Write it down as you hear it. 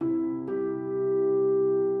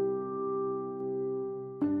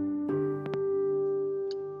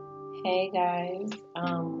Hey guys,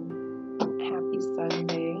 happy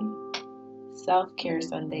Sunday, self-care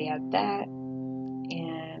Sunday at that,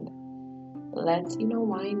 and let's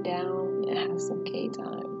wind down and have some K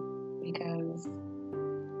time because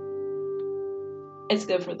it's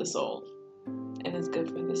good for the soul and it's good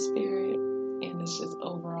for the spirit and it's just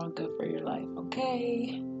overall good for your life.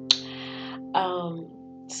 Okay.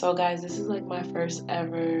 So guys, this is like my first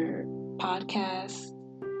ever podcast,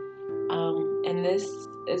 and this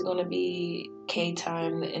is going to be K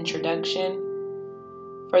time, the introduction.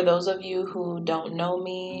 For those of you who don't know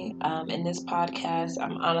me, in this podcast,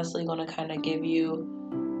 I'm honestly going to kind of give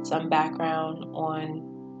you some background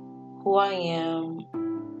on who I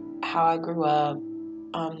am, how I grew up,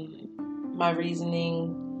 my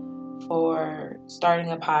reasoning for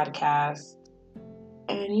starting a podcast,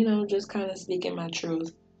 and just kind of speaking my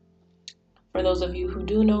truth. For those of you who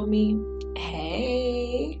do know me,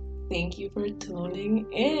 hey, thank you for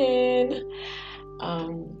tuning in.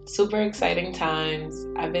 Super exciting times.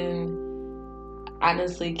 I've been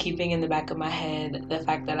honestly keeping in the back of my head the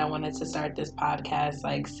fact that I wanted to start this podcast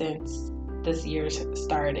like since this year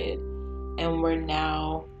started, and we're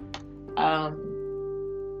now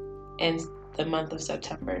in the month of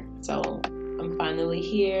September. So I'm finally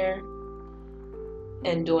here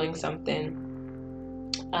and doing something.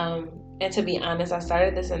 And to be honest, I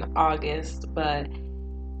started this in August, but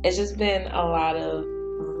it's just been a lot of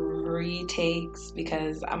retakes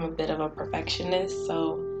because I'm a bit of a perfectionist.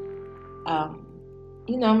 So,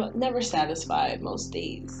 I'm never satisfied most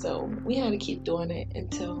days. So we had to keep doing it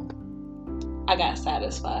until I got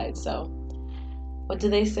satisfied. So, what do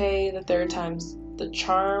they say? The third time's the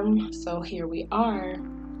charm. So here we are.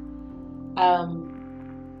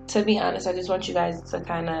 To be honest, I just want you guys to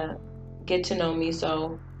kind of get to know me.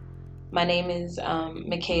 So, my name is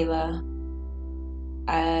Michaela.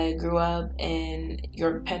 I grew up in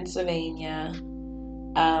York, Pennsylvania.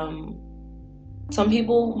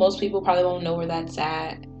 Most people probably won't know where that's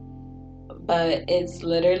at, but it's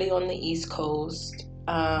literally on the East Coast,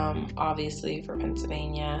 obviously for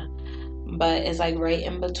Pennsylvania, but it's like right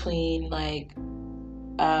in between like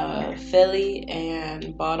Philly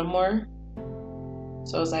and Baltimore.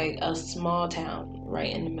 So it's like a small town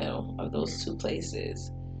right in the middle of those two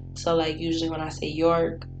places. So like usually when I say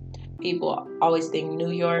York, people always think New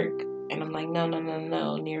York, and I'm like, no,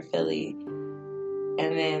 near Philly.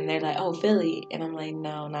 And then they're like, oh, Philly. And I'm like,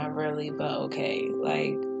 no, not really, but okay.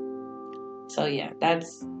 Like, so yeah,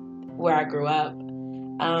 that's where I grew up.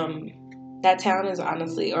 That town is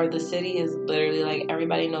honestly, or the city is literally like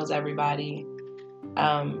everybody knows everybody.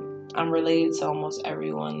 I'm related to almost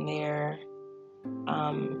everyone there.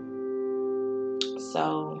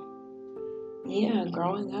 So yeah,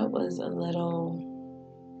 growing up was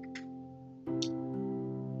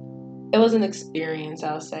it was an experience,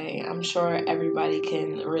 I'll say. I'm sure everybody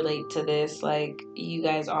can relate to this. Like, you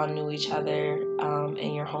guys all knew each other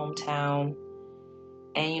in your hometown.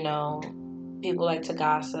 And, people like to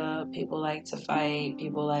gossip. People like to fight.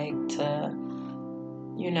 People like to,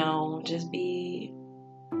 just be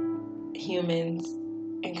humans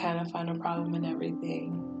and kind of find a problem in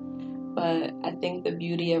everything. But I think the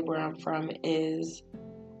beauty of where I'm from is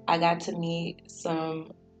I got to meet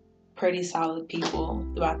some pretty solid people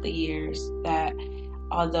throughout the years that,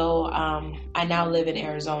 although I now live in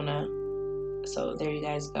Arizona, so there you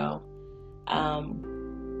guys go. I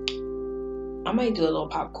might do a little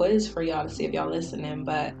pop quiz for y'all to see if y'all listening,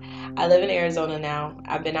 but I live in Arizona now.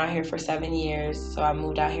 I've been out here for 7 years, so I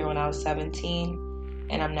moved out here when I was 17,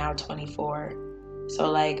 and I'm now 24. So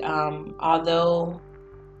like, although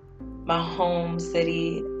my home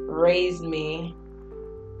city raised me,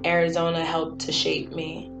 Arizona helped to shape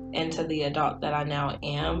me into the adult that I now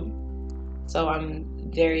am. So I'm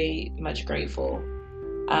very much grateful.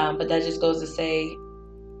 But that just goes to say,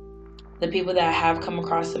 the people that I have come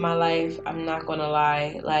across in my life, I'm not going to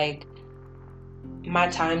lie, like, my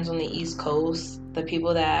times on the East Coast, the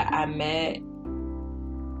people that I met,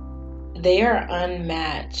 they are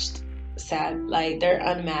unmatched. They're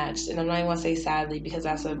unmatched. And I'm not even going to say sadly because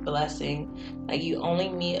that's a blessing. Like, you only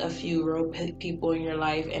meet a few real people in your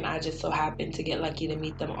life, and I just so happened to get lucky to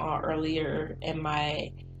meet them all earlier in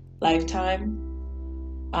my lifetime.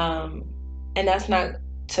 And that's not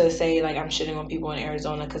to say like I'm shitting on people in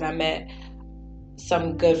Arizona, because I met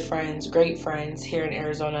some good friends, great friends here in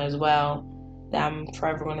Arizona as well that I'm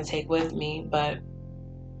forever going to take with me. But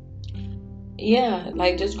yeah,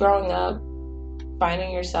 like, just growing up,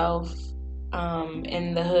 finding yourself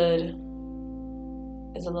in the hood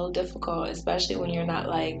is a little difficult, especially when you're not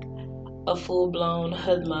like a full-blown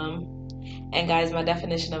hoodlum. And guys, my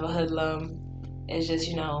definition of a hoodlum is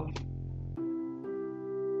just,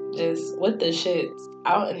 just with the shits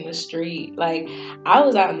out in the street. Like, I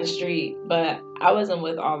was out in the street, but I wasn't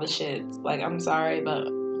with all the shits. Like, I'm sorry,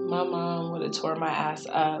 but my mom would have tore my ass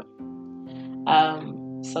up.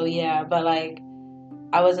 So yeah, but like,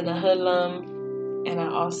 I wasn't a hoodlum, and I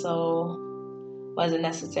also wasn't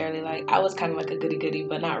necessarily like, I was kind of like a goody goody,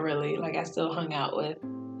 but not really. Like, I still hung out with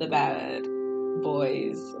the bad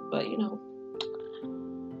boys, but you know,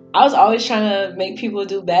 I was always trying to make people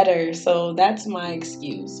do better, so that's my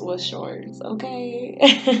excuse with shorts, okay?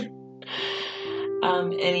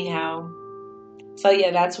 Anyhow, so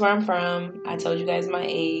yeah, that's where I'm from. I told you guys my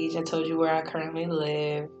age. I told you where I currently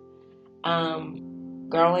live.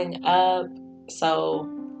 Growing up, so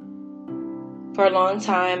for a long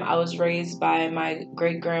time, I was raised by my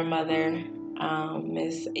great grandmother,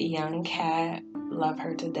 Miss Young Cat. Love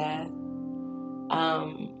her to death.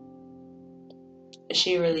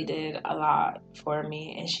 She really did a lot for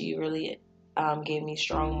me, and she really gave me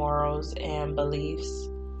strong morals and beliefs.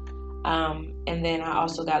 And then I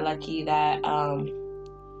also got lucky that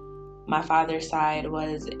my father's side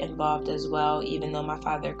was involved as well, even though my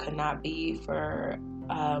father could not be for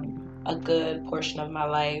a good portion of my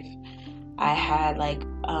life. I had like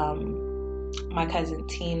my cousin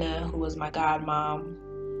Tina, who was my godmom,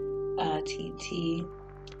 TT.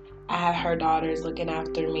 I had her daughters looking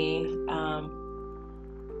after me.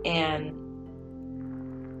 And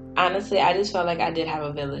honestly, I just felt like I did have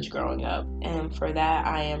a village growing up. And for that,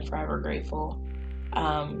 I am forever grateful.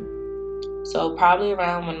 So probably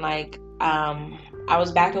around when like I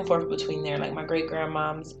was back and forth between there, like my great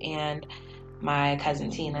grandmoms and my cousin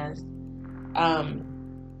Tina's.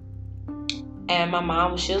 And my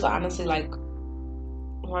mom, she was honestly like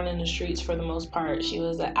running the streets for the most part. She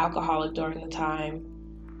was an alcoholic during the time.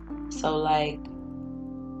 So like,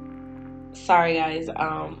 sorry guys,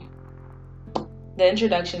 the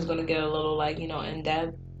introduction is going to get a little like, you know, in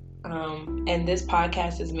depth. And this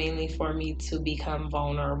podcast is mainly for me to become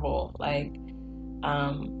vulnerable. Like,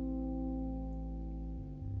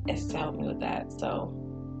 it's to help me with that. So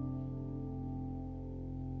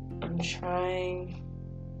I'm trying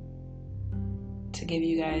to give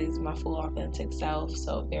you guys my full authentic self,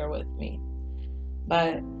 so bear with me.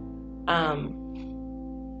 But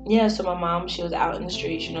yeah, so my mom, she was out in the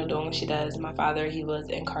streets, you know, doing what she does. My father, he was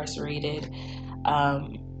incarcerated.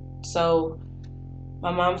 So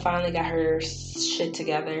my mom finally got her shit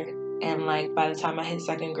together, and like by the time I hit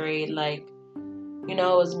second grade, like, you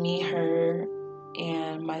know, it was me, her,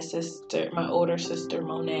 and my sister, my older sister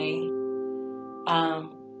Monet.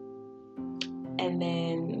 And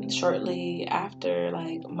then shortly after,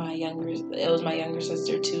 like it was my younger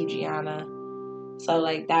sister too, Gianna. So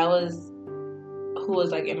like that was who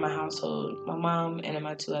was like in my household, my mom and then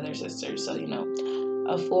my two other sisters. So, you know,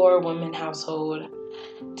 a 4-woman household.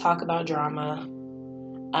 Talk about drama.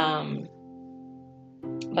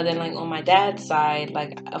 But then like on my dad's side,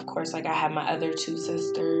 like of course, like I had my other 2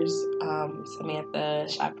 sisters, Samantha,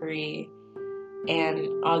 Shapri.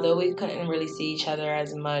 And although we couldn't really see each other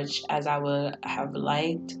as much as I would have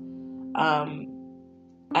liked,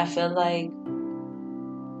 I feel like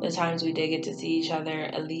the times we did get to see each other,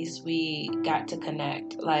 at least we got to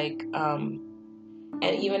connect. Like, and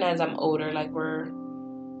even as I'm older, like we're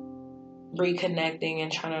reconnecting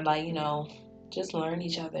and trying to like, you know, just learn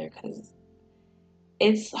each other, because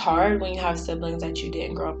it's hard when you have siblings that you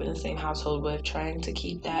didn't grow up in the same household with, trying to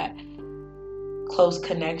keep that close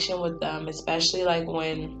connection with them, especially like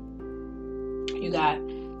when you got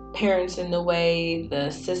parents in the way, the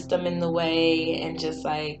system in the way, and just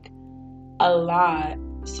like a lot.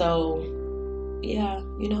 So yeah,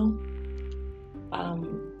 you know,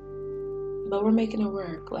 but we're making it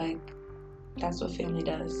work. Like, that's what family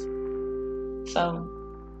does. So,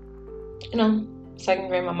 you know, second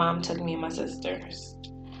grade, my mom took me and my sisters.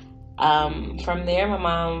 From there, my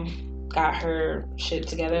mom got her shit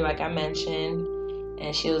together, like I mentioned,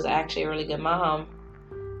 and she was actually a really good mom.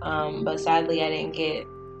 But sadly, I didn't get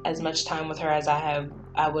as much time with her as I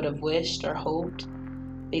would have wished or hoped,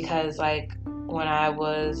 because like when I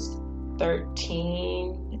was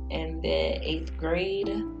 13 in the 8th grade,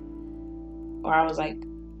 or I was like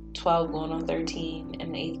 12 going on 13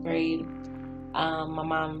 in the 8th grade, my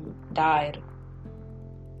mom died.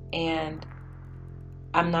 And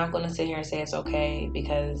I'm not going to sit here and say it's okay,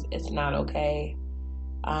 because it's not okay.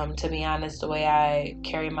 To be honest, the way I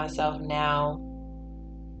carry myself now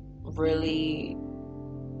really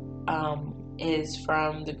is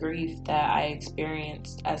from the grief that I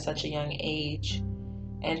experienced at such a young age.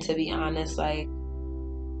 And to be honest, like,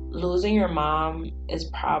 losing your mom is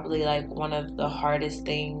probably like one of the hardest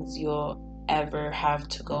things you'll ever have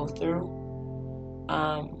to go through.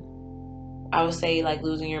 I would say like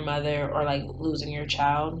losing your mother or like losing your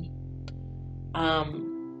child,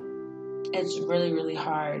 it's really, really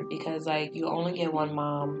hard because like you only get one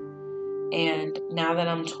mom. And now that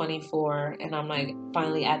I'm 24 and I'm like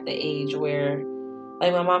finally at the age where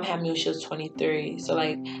like my mom had me when she was 23. So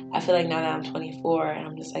like I feel like now that I'm 24 and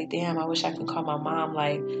I'm just like, damn, I wish I could call my mom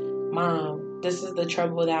like, Mom, this is the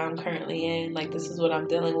trouble that I'm currently in. Like this is what I'm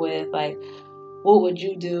dealing with. Like what would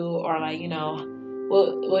you do? Or like,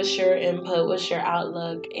 what's your input? What's your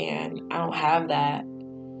outlook? And I don't have that.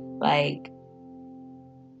 Like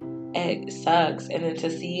it sucks. And then to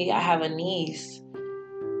see I have a niece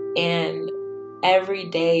and every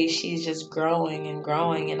day she's just growing and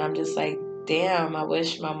growing, and I'm just like, damn, I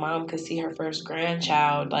wish my mom could see her first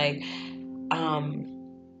grandchild. Like,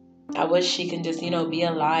 I wish she can just, be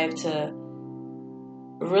alive to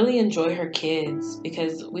really enjoy her kids,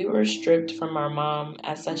 because we were stripped from our mom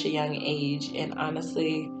at such a young age, and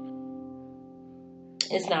honestly,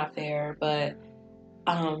 it's not fair. But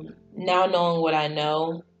now knowing what I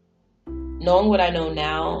know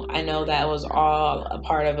now, I know that it was all a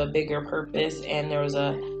part of a bigger purpose and there was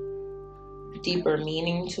a deeper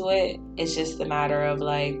meaning to it. It's just a matter of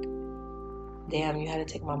like, damn, you had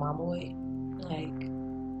to take my mom away. Like,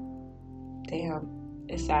 damn,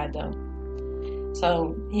 it's sad though.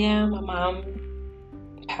 So yeah, my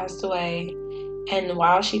mom passed away, and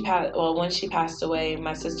when she passed away,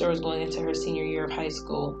 my sister was going into her senior year of high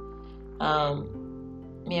school.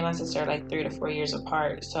 Me and my sister are like 3 to 4 years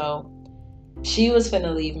apart, so she was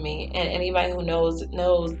finna leave me. And anybody who knows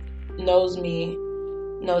me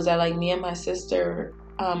knows that like me and my sister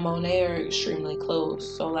Monet are extremely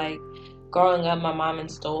close. So like growing up, my mom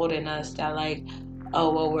instilled in us that like,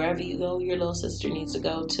 oh well, wherever you go, your little sister needs to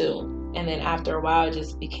go too. And then after a while, it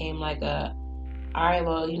just became like all right,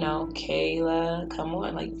 well, Kayla, come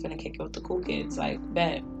on, like, you're finna kick it with the cool kids, like,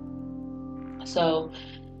 bet. So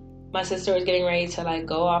my sister was getting ready to like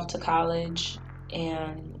go off to college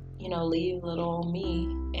and leave little me,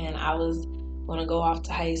 and I was gonna go off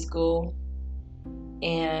to high school.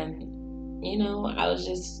 And I was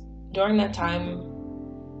just, during that time,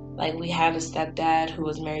 like, we had a stepdad who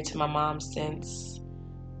was married to my mom since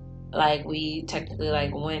like we technically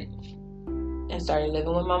like went and started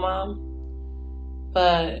living with my mom.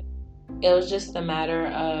 But it was just a matter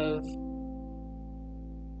of,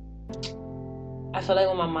 I feel like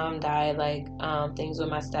when my mom died, like things with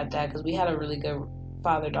my stepdad, because we had a really good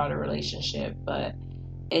father-daughter relationship, but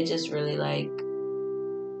it just really like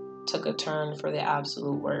took a turn for the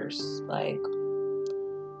absolute worst. Like,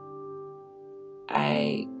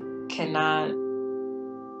 I cannot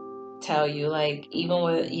tell you, like, even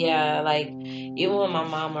with my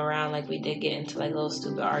mom around, like, we did get into like little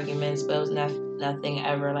stupid arguments, but it was nothing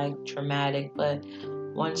ever like traumatic. But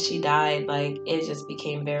once she died, like, it just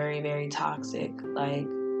became very, very toxic, like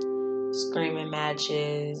screaming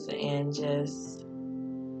matches and just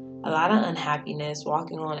a lot of unhappiness,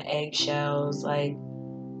 walking on eggshells, like.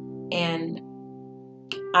 And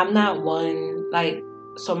I'm not one, like,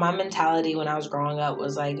 so my mentality when I was growing up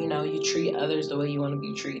was like, you treat others the way you want to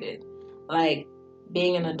be treated. Like,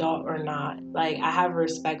 being an adult or not. Like, I have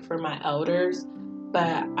respect for my elders,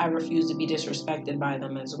 but I refuse to be disrespected by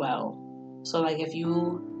them as well. So, like, if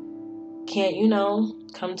you can't,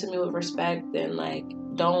 come to me with respect, then, like,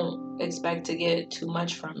 don't expect to get too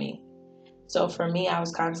much from me. So, for me, I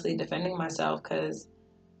was constantly defending myself because,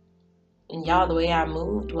 y'all, the way I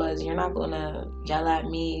moved was, you're not going to yell at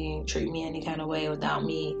me, treat me any kind of way without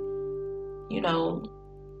me,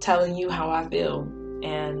 telling you how I feel.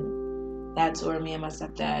 And that's where me and my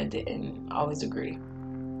stepdad didn't always agree.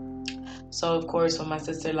 So, of course, when my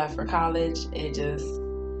sister left for college, it just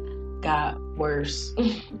got worse,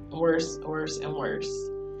 worse, and worse.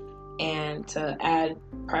 And to add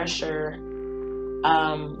pressure,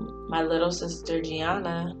 my little sister,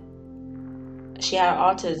 Gianna, she had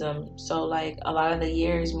autism. So, like, a lot of the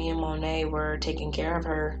years, me and Monet were taking care of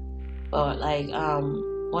her. But, like,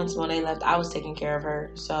 once Monet left, I was taking care of her.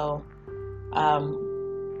 So,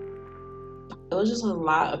 it was just a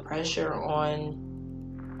lot of pressure on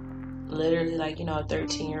literally, like, a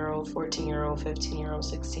 13-year-old, 14-year-old, 15-year-old,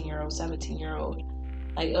 16-year-old, 17-year-old.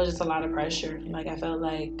 Like, it was just a lot of pressure. Like, I felt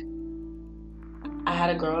like I had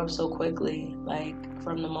to grow up so quickly. Like,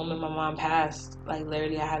 from the moment my mom passed, like,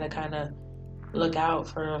 literally I had to kind of look out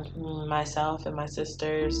for myself and my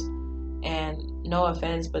sisters. And no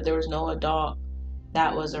offense, but there was no adult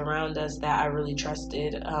that was around us that I really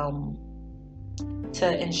trusted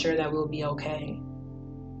to ensure that we'll be okay.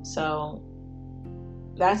 So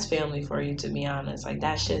that's family for you, to be honest. Like,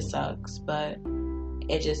 that shit sucks, but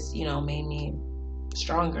it just, made me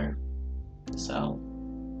stronger. So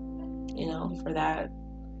for that,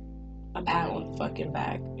 a pat on the fucking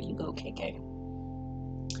back. You go, KK.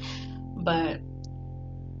 But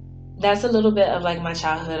that's a little bit of like my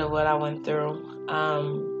childhood of what I went through.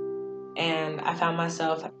 And I found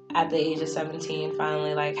myself at the age of 17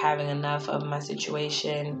 finally like having enough of my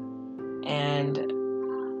situation, and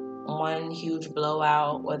one huge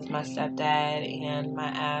blowout with my stepdad, and my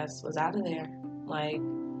ass was out of there.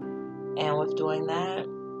 And with doing that,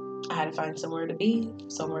 I had to find somewhere to be,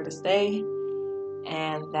 somewhere to stay,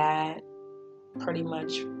 and that pretty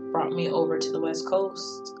much brought me over to the West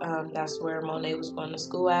Coast. That's where Monet was going to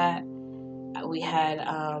school at. We had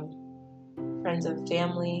friends and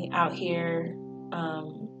family out here,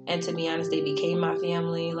 and to be honest, they became my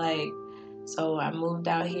family. So I moved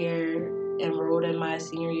out here, enrolled in my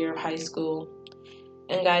senior year of high school,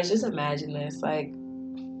 and guys, just imagine this. I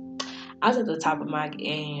was at the top of my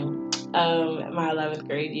game my 11th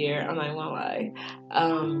grade year. I'm not even gonna lie.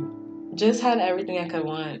 Just had everything I could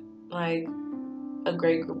want. A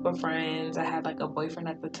great group of friends. I had a boyfriend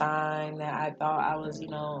at the time that I thought I was,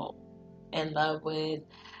 in love with.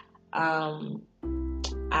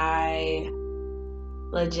 I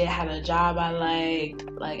legit had a job I liked.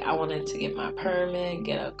 I wanted to get my permit,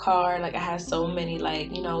 get a car. I had so many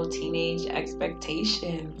teenage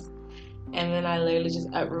expectations. And then I literally just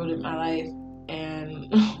uprooted my life and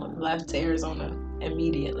left to Arizona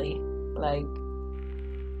immediately.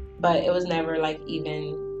 But it was never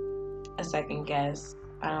even a second guess.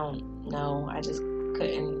 I don't know. I just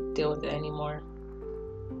couldn't deal with it anymore.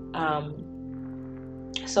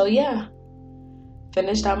 So yeah,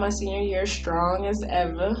 finished out my senior year strong as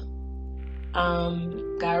ever.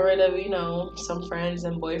 Got rid of, some friends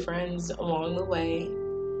and boyfriends along the way,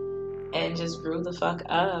 and just grew the fuck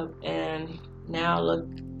up. And now look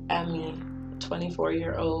at me,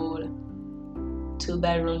 24-year-old,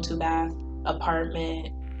 2-bedroom, 2-bath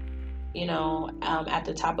apartment, at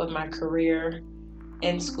the top of my career,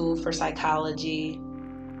 in school for psychology,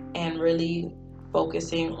 and really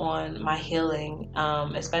focusing on my healing,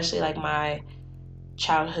 especially my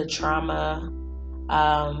childhood trauma,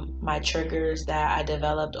 my triggers that I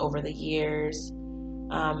developed over the years.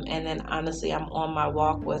 And then honestly, I'm on my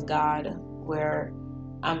walk with God where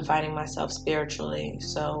I'm finding myself spiritually.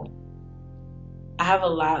 So I have a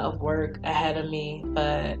lot of work ahead of me,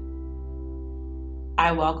 but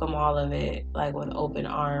I welcome all of it with open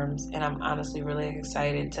arms. And I'm honestly really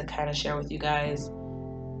excited to kind of share with you guys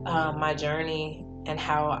my journey and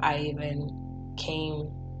how I even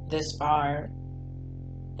came this far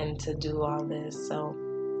and to do all this. So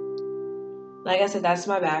like I said, that's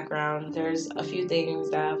my background. There's a few things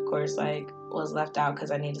that, of course, was left out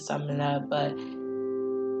because I need to sum it up, but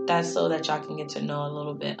that's so that y'all can get to know a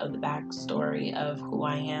little bit of the backstory of who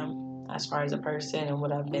I am as far as a person and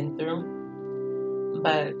what I've been through.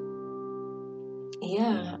 But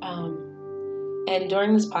yeah, and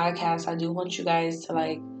during this podcast, I do want you guys to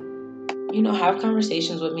have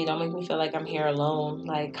conversations with me. Don't make me feel like I'm here alone.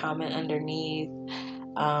 Comment underneath.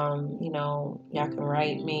 Y'all can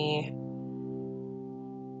write me.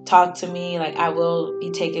 Talk to me. I will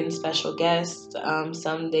be taking special guests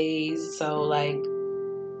some days, so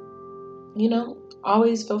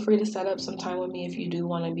always feel free to set up some time with me if you do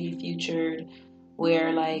want to be featured, where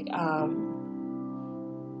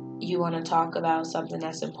you want to talk about something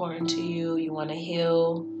that's important to you, you want to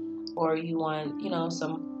heal, or you want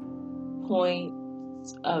some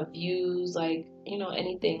points of views,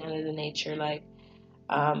 anything under the nature.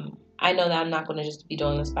 I know that I'm not going to just be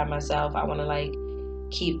doing this by myself. I want to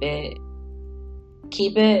keep it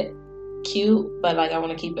cute, but I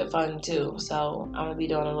want to keep it fun too. So I'm gonna be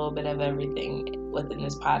doing a little bit of everything within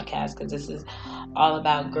this podcast, because this is all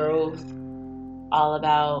about growth, all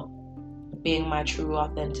about being my true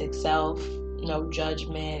authentic self. No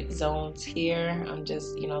judgment zones here. I'm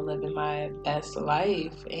just living my best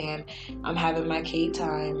life, and I'm having my K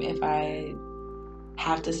time, if I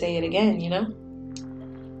have to say it again,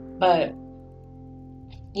 but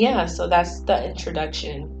yeah, so that's the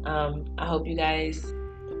introduction. I hope you guys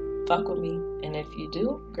fuck with me, and if you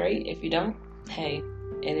do, great. If you don't, hey,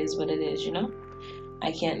 it is what it is.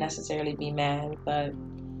 I can't necessarily be mad, but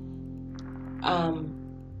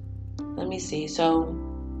let me see. So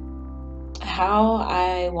how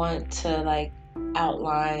I want to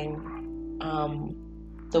outline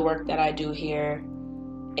the work that I do here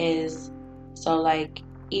is, so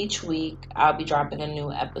each week I'll be dropping a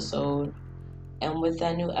new episode, and with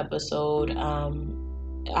that new episode,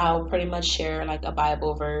 I'll pretty much share a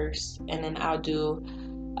Bible verse, and then I'll do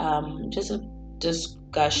just a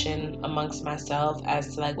discussion amongst myself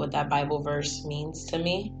as to what that Bible verse means to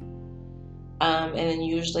me. And then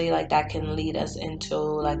usually like that can lead us into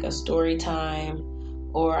like a story time,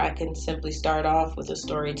 or I can simply start off with a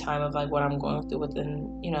story time of like what I'm going through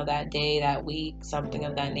within, that day, that week, something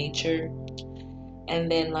of that nature.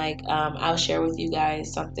 And then like I'll share with you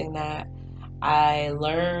guys something that I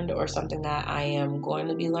learned or something that I am going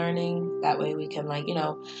to be learning. That way we can like,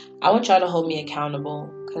 I want y'all to hold me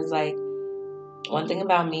accountable, because like one thing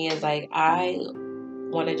about me is like I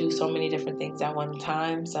want to do so many different things at one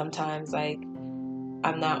time. Sometimes like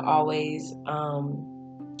I'm not always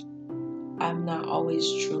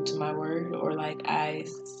true to my word, or like I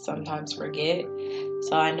sometimes forget.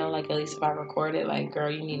 So I know like at least if I record it, like girl,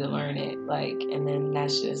 you need to learn it, like, and then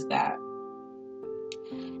that's just that.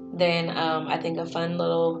 Then I think a fun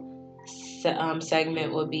little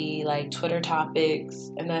segment would be like Twitter topics,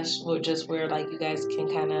 and that's just where like you guys can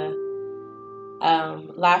kind of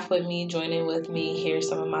laugh with me, join in with me, hear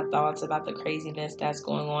some of my thoughts about the craziness that's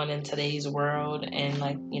going on in today's world and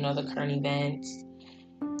like, the current events.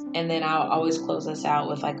 And then I'll always close us out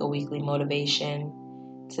with like a weekly motivation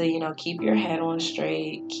to, keep your head on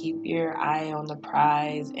straight, keep your eye on the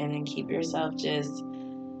prize, and then keep yourself just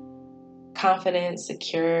confident,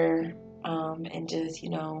 secure, and just,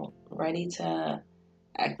 ready to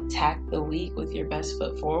attack the week with your best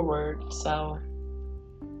foot forward. So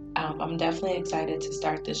I'm definitely excited to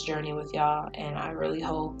start this journey with y'all, and I really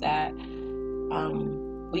hope that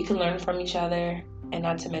we can learn from each other, and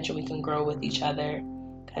not to mention we can grow with each other,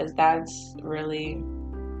 because that's really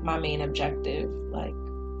my main objective. Like,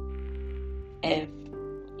 if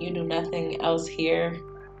you do nothing else here,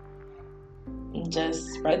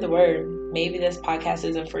 just spread the word. Maybe this podcast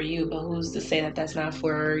isn't for you, but who's to say that that's not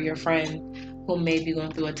for your friend who may be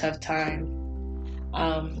going through a tough time?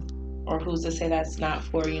 Or who's to say that's not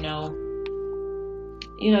for, your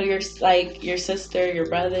like your sister, your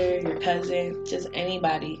brother, your cousin, just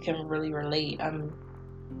anybody can really relate. I'm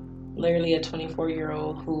literally a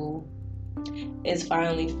 24-year-old who is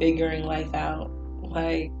finally figuring life out.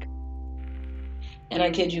 Like, and I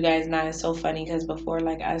kid you guys not, it's so funny because before,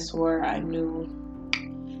 like, I swore I knew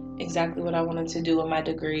exactly what I wanted to do with my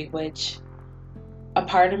degree, which a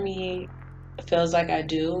part of me feels like I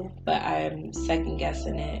do, but I'm second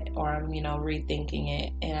guessing it, or I'm, rethinking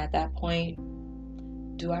it. And at that point,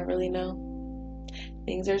 do I really know?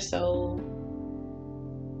 Things are so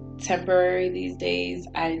temporary these days.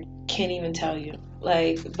 I can't even tell you.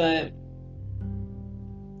 Like, but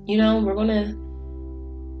we're gonna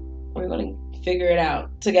figure it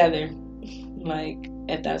out together. Like,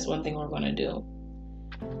 if that's one thing we're gonna do.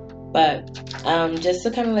 But just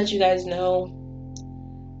to kind of let you guys know,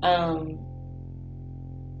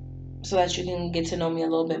 so that you can get to know me a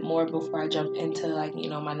little bit more before I jump into like,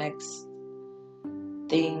 my next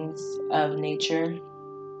things of nature.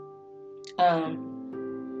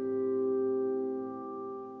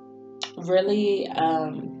 Really,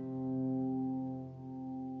 I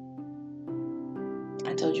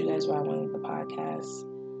told you guys why I wanted the podcast.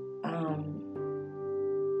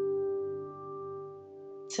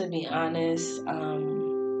 To be honest,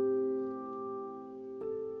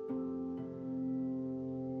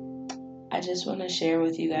 I just want to share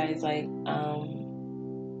with you guys like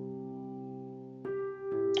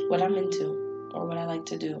what I'm into or what I like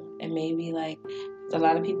to do. And maybe like a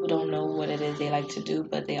lot of people don't know what it is they like to do,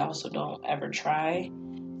 but they also don't ever try.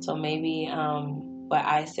 So maybe what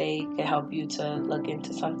I say could help you to look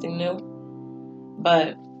into something new.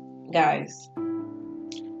 But guys,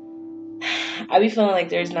 I be feeling like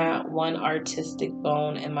there's not one artistic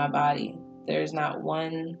bone in my body. There's not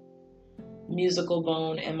one musical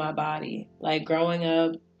bone in my body. Like, growing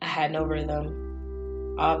up, I had no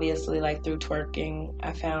rhythm. Obviously, like, through twerking,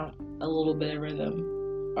 I found a little bit of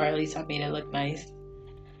rhythm, or at least I made it look nice.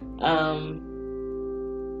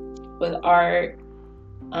 With art,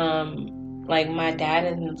 like, my dad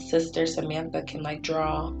and sister Samantha can like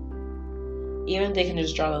draw. Even they can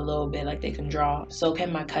just draw a little bit, like they can draw. So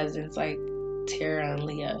can my cousins, like Tara and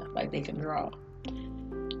Leah, like they can draw.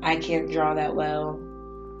 I can't draw that well.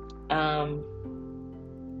 I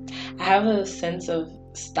have a sense of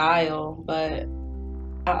style, but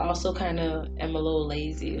I also kind of am a little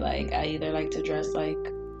lazy. Like, I either like to dress like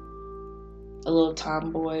a little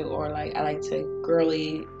tomboy, or like I like to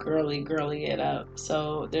girly it up.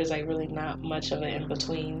 So there's like really not much of an in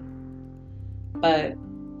between. But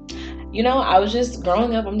I was just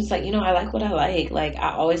growing up, I'm just like, I like what I like. Like,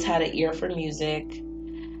 I always had an ear for music.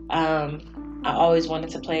 I always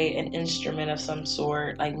wanted to play an instrument of some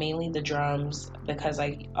sort, like mainly the drums, because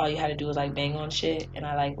like all you had to do was like bang on shit, and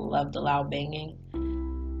I like love the loud banging.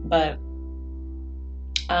 But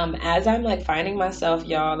As I'm like finding myself,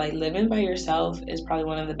 y'all, like living by yourself is probably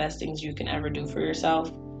one of the best things you can ever do for yourself,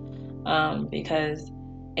 because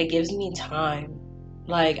it gives me time.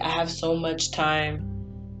 Like I have so much time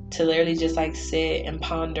to literally just like sit and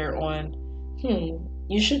ponder on,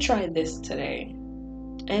 you should try this today.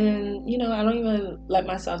 And I don't even let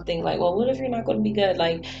myself think like, well, what if you're not going to be good?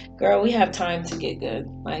 Like, girl, we have time to get good.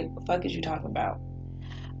 Like, what the fuck is you talking about?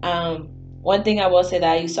 One thing I will say that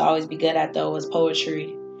I used to always be good at though was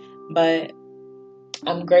poetry. But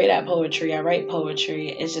I'm great at poetry. I write poetry.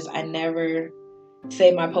 It's just I never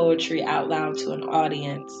say my poetry out loud to an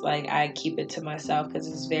audience. Like I keep it to myself because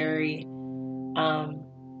it's very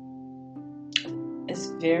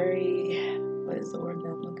what is the word that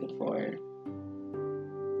I'm looking for?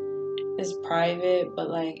 It's private, but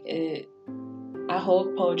like I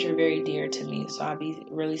hold poetry very dear to me, so I'd be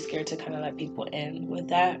really scared to kind of let people in with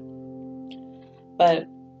that. But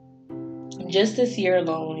just this year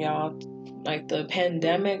alone, y'all, like the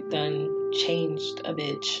pandemic done changed a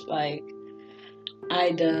bitch. Like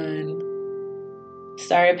I done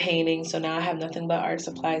started painting, so now I have nothing but art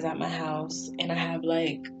supplies at my house, and I have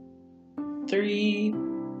like 3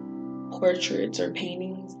 portraits or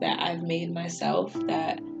paintings that I've made myself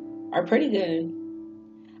that are pretty good.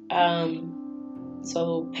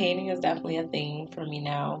 So painting is definitely a thing for me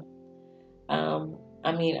now.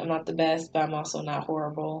 I mean, I'm not the best, but I'm also not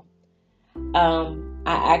horrible. I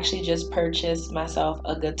actually just purchased myself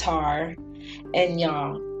a guitar, and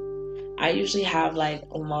y'all, I usually have like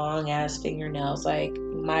long ass fingernails. Like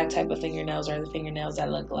my type of fingernails are the fingernails that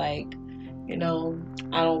look like, I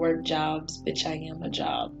don't work jobs, bitch, I am a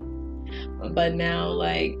job. But now,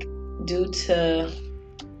 like, due to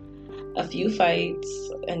a few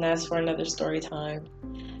fights, and that's for another story time,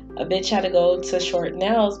 a bitch had to go to short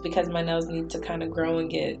nails because my nails need to kind of grow and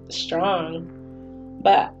get strong.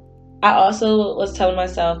 But I also was telling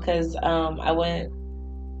myself, because I went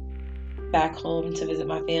back home to visit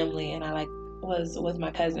my family, and I was with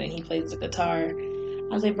my cousin, he plays the guitar.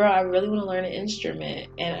 I was like, bro, I really want to learn an instrument,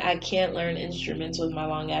 and I can't learn instruments with my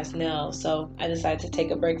long ass nails. So I decided to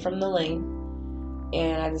take a break from the lane,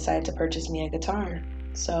 and I decided to purchase me a guitar.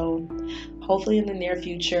 So hopefully in the near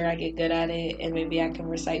future I get good at it, and maybe I can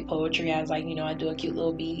recite poetry as I do a cute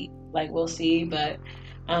little beat. Like, we'll see. But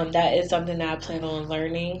that is something that I plan on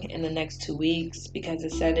learning in the next 2 weeks, because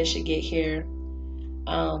it said it should get here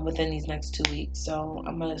within these next 2 weeks. So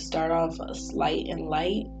I'm gonna start off slight and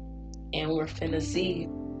light, and we're finna see.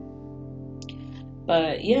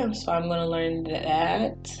 But yeah, so I'm gonna learn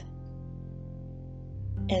that.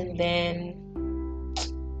 And then,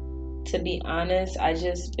 to be honest, I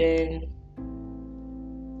just been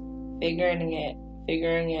figuring it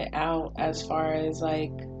out, as far as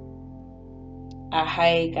like I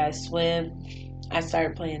hike, I swim, I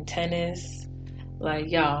started playing tennis.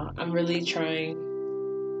 Like, y'all, I'm really trying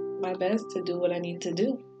my best to do what I need to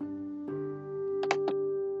do.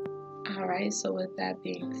 Alright, so with that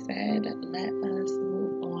being said, let us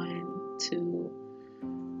move on to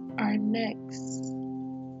our next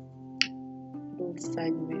little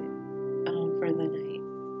segment for the night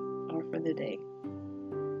or for the day.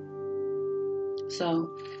 So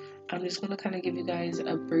I'm just going to kind of give you guys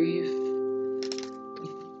a brief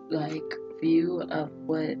view of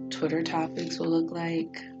what Twitter topics will look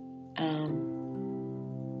like. And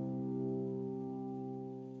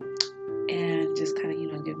just kind of,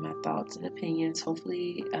 give my thoughts and opinions.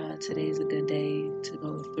 Hopefully today's a good day to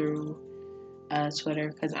go through Twitter,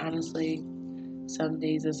 because honestly, some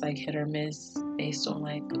days it's like hit or miss based on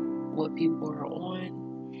like what people are on.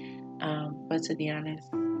 But to be honest,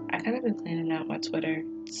 I kind of been cleaning out my Twitter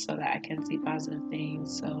so that I can see positive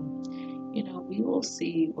things. So, we will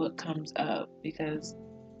see what comes up, because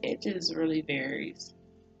it just really varies.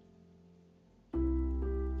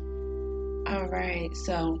 Alright,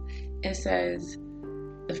 so it says,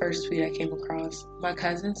 the first tweet I came across, my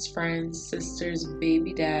cousin's friend's sister's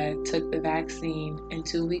baby dad took the vaccine, and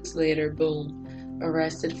 2 weeks later, boom,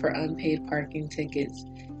 arrested for unpaid parking tickets.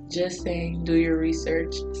 Just saying, do your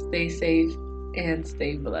research, stay safe, and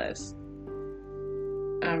stay blessed.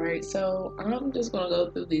 Alright, so I'm just going to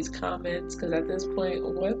go through these comments, because at this point,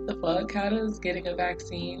 what the fuck? How does getting a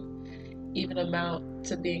vaccine even amount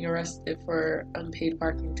to being arrested for unpaid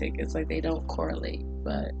parking tickets? Like, they don't correlate.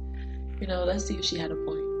 But, let's see if she had a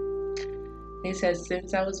point. He says,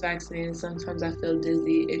 since I was vaccinated, sometimes I feel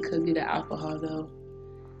dizzy. It could be the alcohol, though.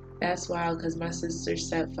 That's wild, because my sister's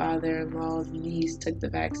stepfather-in-law's niece took the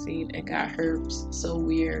vaccine and got herpes. So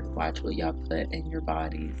weird. Watch what y'all put in your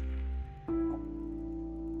bodies.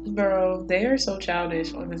 Bro, they are so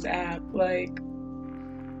childish on this app. Like,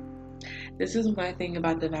 this is my thing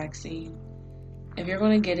about the vaccine. If you're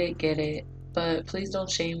going to get it. But please don't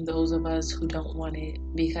shame those of us who don't want it.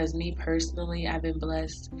 Because me personally, I've been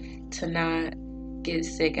blessed to not get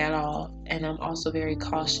sick at all. And I'm also very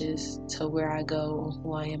cautious to where I go and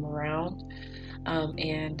who I am around.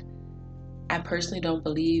 And I personally don't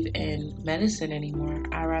believe in medicine anymore.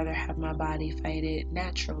 I rather have my body fight it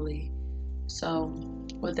naturally. So,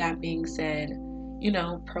 with that being said,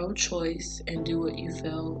 pro-choice and do what you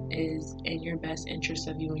feel is in your best interest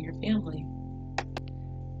of you and your family.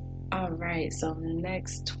 All right, so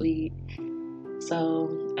next tweet. So,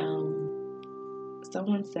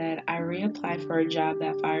 someone said, I reapplied for a job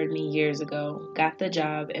that fired me years ago, got the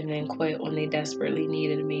job, and then quit when they desperately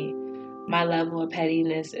needed me. My level of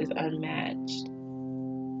pettiness is unmatched.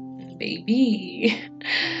 Baby,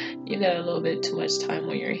 you got a little bit too much time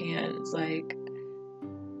on your hands. Like,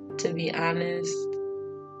 to be honest,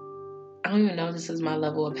 I don't even know if this is my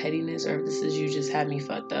level of pettiness or if this is you just had me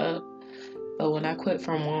fucked up. But when I quit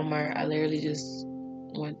from Walmart, I literally just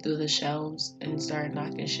went through the shelves and started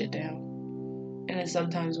knocking shit down. And then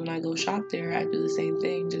sometimes when I go shop there, I do the same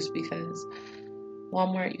thing just because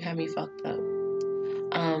Walmart, you had me fucked up.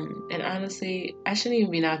 And honestly, I shouldn't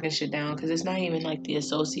even be knocking shit down because it's not even like the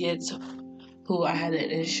associates who I had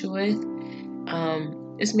an issue with.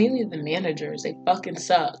 It's mainly the managers. They fucking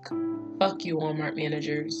suck. Fuck you, Walmart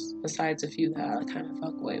managers. Besides a few that I kind of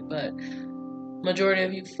fuck with, but majority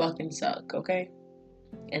of you fucking suck, okay?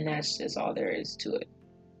 And that's just all there is to it.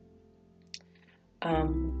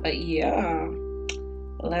 But yeah,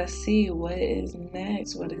 let's see what is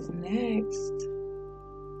next.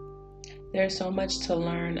 There's so much to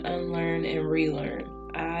learn, unlearn, and relearn.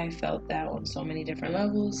 I felt that on so many different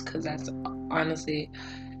levels because that's honestly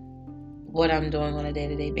what I'm doing on a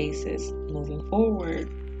day-to-day basis moving forward.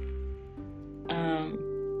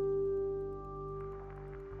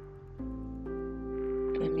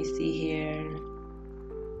 Let me see here.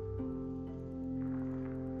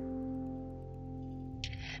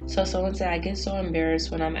 So someone said, I get so embarrassed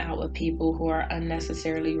when I'm out with people who are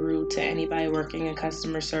unnecessarily rude to anybody working in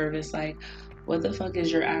customer service. Like, what the fuck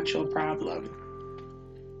is your actual problem?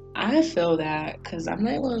 I feel that because I'm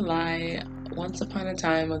not gonna lie. Once upon a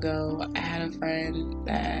time ago, I had a friend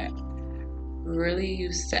that really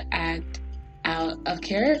used to act out of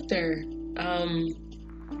character.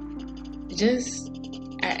 Just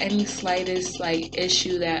at any slightest like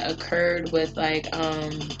issue that occurred with like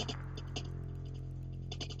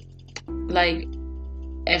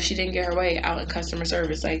if she didn't get her way out in customer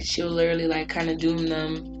service, like she'll literally like kind of doom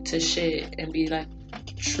them to shit and be like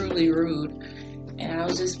truly rude. And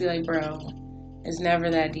I'll just be like, bro, it's never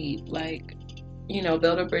that deep. Like,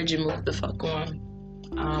 build a bridge and move the fuck on.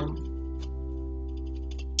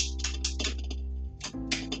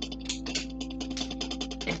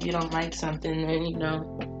 If you don't like something, then,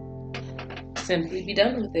 simply be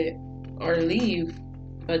done with it or leave.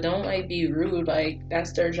 But don't like be rude. Like,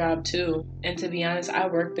 that's their job too. And to be honest, I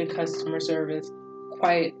worked in customer service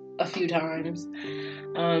quite a few times.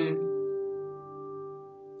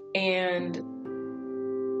 And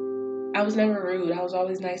I was never rude. I was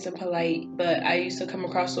always nice and polite. But I used to come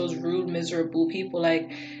across those rude, miserable people.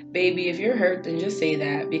 Like, baby, if you're hurt, then just say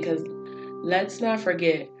that. Because let's not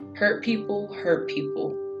forget, hurt people hurt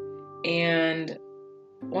people. And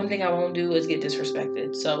one thing I won't do is get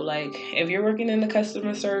disrespected. So, like, if you're working in the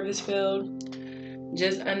customer service field,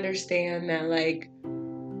 just understand that, like,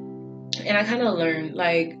 and I kind of learned,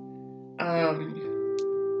 like,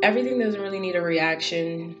 everything doesn't really need a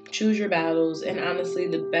reaction. Choose your battles. And honestly,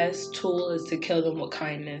 the best tool is to kill them with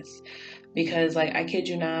kindness. Because, like, I kid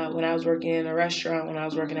you not, when I was working in a restaurant, when I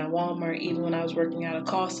was working at Walmart, even when I was working at a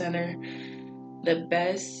call center, the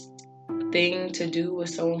best thing to do with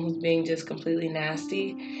someone who's being just completely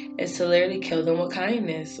nasty is to literally kill them with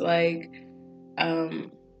kindness. Like,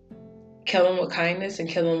 kill them with kindness and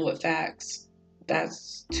kill them with facts.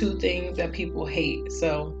 That's two things that people hate.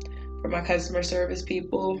 So for my customer service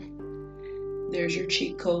people, there's your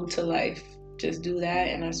cheat code to life. Just do that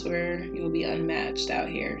and I swear you'll be unmatched out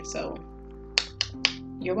here. So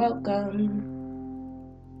you're welcome.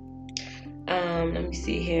 Let me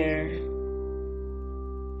see here.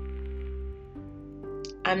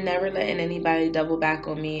 I'm never letting anybody double back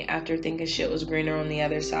on me after thinking shit was greener on the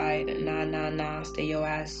other side. Nah, stay your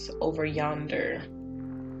ass over yonder.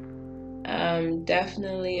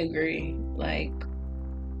 Definitely agree. Like,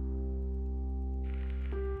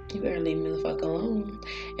 you better leave me the fuck alone.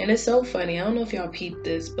 And it's so funny. I don't know if y'all peeped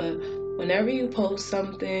this, but whenever you post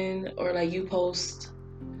something or like you post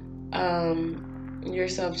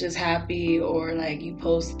yourself just happy or like you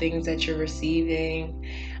post things that you're receiving,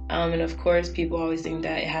 And of course, people always think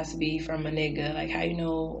that it has to be from a nigga. Like, how you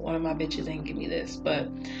know one of my bitches ain't give me this? But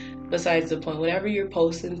besides the point, whenever you're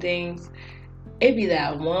posting things, it be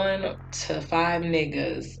that 1 to 5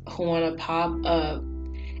 niggas who want to pop up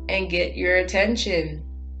and get your attention.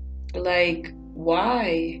 Like,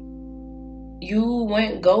 why? You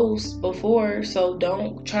went ghost before, so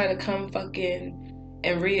don't try to come fucking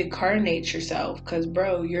and reincarnate yourself. Cause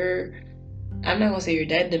bro, I'm not gonna say you're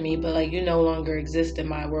dead to me, but like you no longer exist in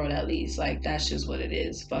my world at least. Like that's just what it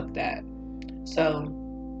is. Fuck that. So,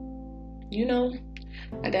 you know,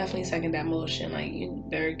 I definitely second that motion. Like you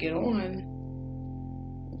better get on.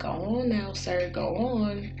 Go on now, sir. Go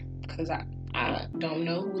on. Cause I don't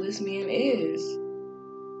know who this man is.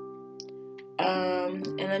 And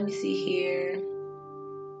let me see here.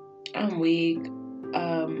 I'm weak.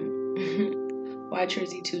 Why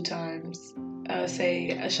Trizzy 2 times?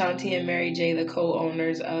 Say Ashanti and Mary J, the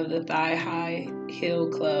co-owners of the Thigh High Heel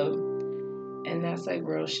Club. And that's like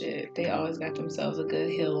real shit. They always got themselves a good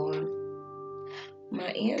heel on.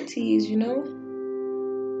 My aunties, you know?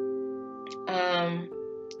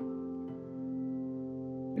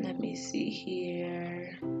 Let me see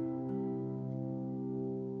here.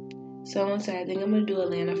 Someone said, I think I'm going to do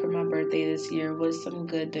Atlanta for my birthday this year with some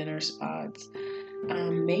good dinner spots.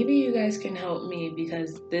 Maybe you guys can help me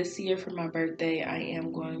because this year for my birthday, I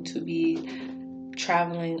am going to be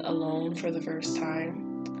traveling alone for the first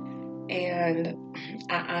time. And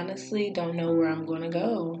I honestly don't know where I'm going to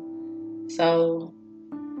go. So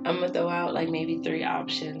I'm going to throw out like maybe 3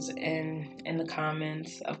 options in the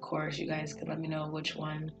comments. Of course, you guys can let me know which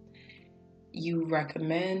one you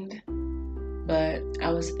recommend. But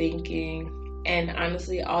I was thinking, and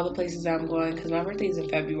honestly, all the places I'm going, because my birthday is in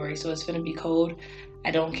February, so it's gonna be cold.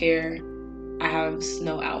 I don't care. I have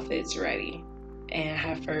snow outfits ready, and I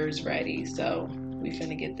have furs ready, so we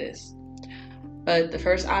finna get this. But the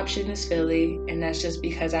first option is Philly, and that's just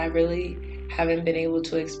because I really haven't been able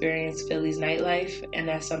to experience Philly's nightlife, and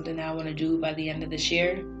that's something that I want to do by the end of this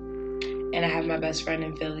year. And I have my best friend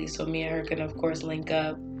in Philly, so me and her can, of course, link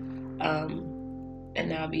up, and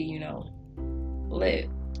that'll be, you know, lit.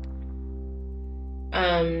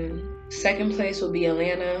 Second place will be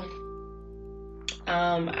Atlanta.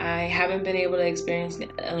 I haven't been able to experience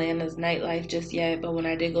Atlanta's nightlife just yet, but when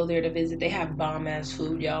I did go there to visit, they have bomb ass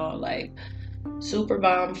food, y'all. Like super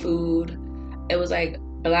bomb food. It was like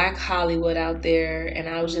Black Hollywood out there, and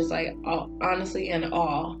I was just like honestly in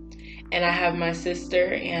awe. And I have my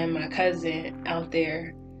sister and my cousin out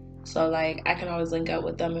there, so like I can always link up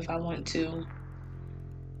with them if I want to.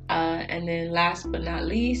 And then last but not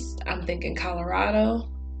least, I'm thinking Colorado.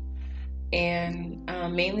 And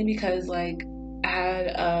mainly because like I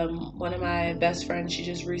had one of my best friends, she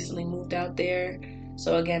just recently moved out there.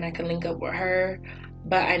 So again, I can link up with her.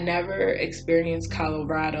 But I never experienced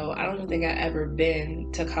Colorado. I don't think I've ever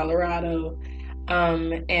been to Colorado.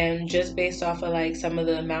 And just based off of like some of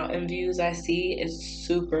the mountain views I see, it's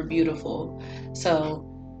super beautiful. So,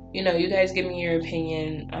 you know, you guys give me your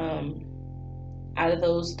opinion. Out of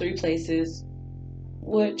those 3 places,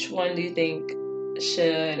 which one do you think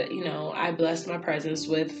should, you know, I bless my presence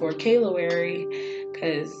with for January?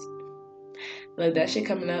 Because like that shit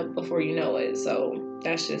coming up before you know it. So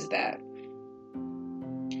that's just that.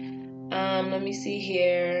 Let me see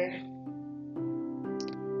here.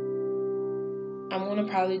 I'm gonna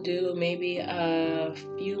probably do maybe a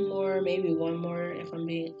few more, maybe one more if I'm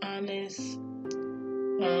being honest.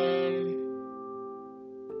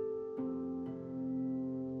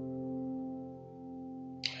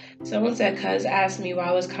 Someone said, cuz asked me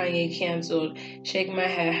why was Kanye canceled. Shaking my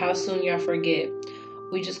head, how soon y'all forget?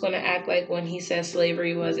 We just gonna act like when he said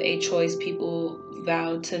slavery was a choice, people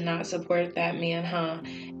vowed to not support that man, huh?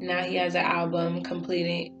 Now he has an album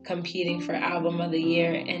competing for album of the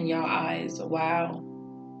year in y'all eyes. Wow.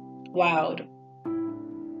 Wild.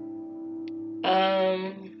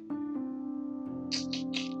 I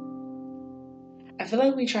feel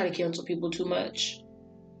like we try to cancel people too much.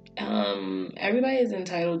 Everybody is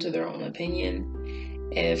entitled to their own opinion.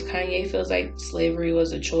 If Kanye feels like slavery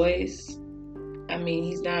was a choice, I mean,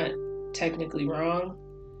 he's not technically wrong.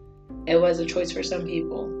 It was a choice for some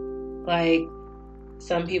people. Like,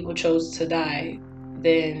 some people chose to die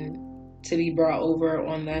than to be brought over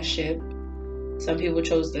on that ship. Some people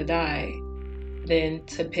chose to die than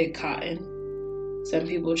to pick cotton. Some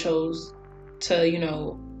people chose to, you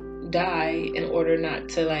know, die in order not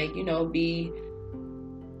to, like, you know, be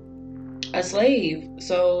a slave.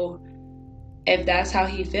 So if that's how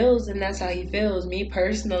he feels, then that's how he feels. Me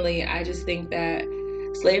personally, I just think that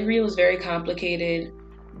slavery was very complicated,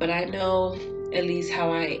 but I know at least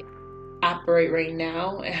how I operate right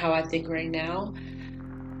now and how I think right now.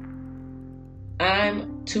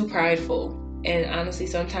 I'm too prideful. And honestly,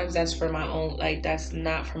 sometimes that's for my own, like, that's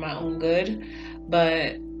not for my own good.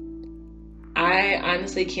 But I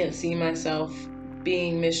honestly can't see myself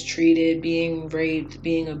being mistreated, being raped,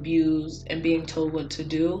 being abused, and being told what to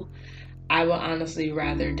do. I would honestly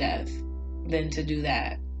rather death than to do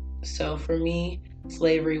that. So for me,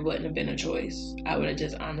 slavery wouldn't have been a choice. I would have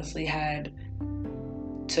just honestly had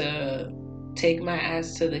to take my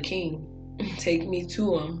ass to the king, take me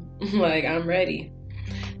to him. Like, I'm ready.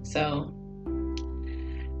 So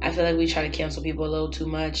I feel like we try to cancel people a little too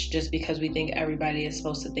much just because we think everybody is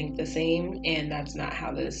supposed to think the same, and that's not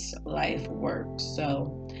how this life works.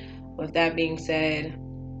 So with that being said,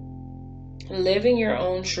 living your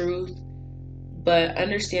own truth, but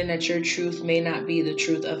understand that your truth may not be the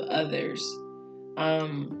truth of others.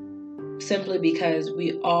 Simply because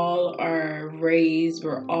we all are raised,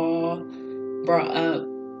 we're all brought up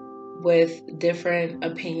with different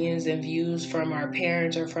opinions and views from our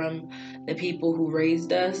parents or from the people who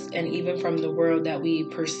raised us, and even from the world that we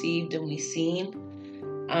perceived and we seen.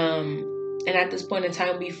 And at this point in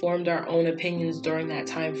time, we formed our own opinions during that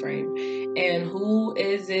time frame. And who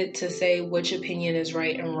is it to say which opinion is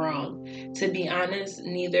right and wrong? To be honest,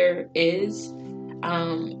 neither is.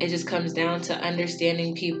 It just comes down to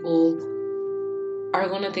understanding people are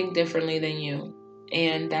going to think differently than you,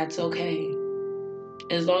 and that's okay.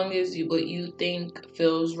 As long as what you think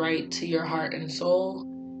feels right to your heart and soul,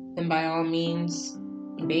 then by all means,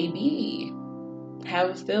 baby, have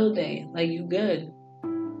a field day. Like, you good.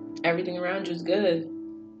 Everything around you is good.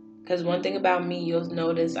 Because one thing about me, you'll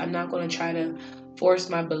notice, I'm not going to try to force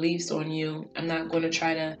my beliefs on you. I'm not going to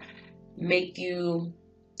try to make you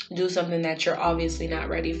do something that you're obviously not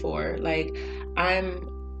ready for. Like,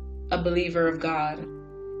 I'm a believer of God,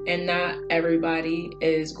 and not everybody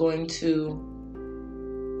is going to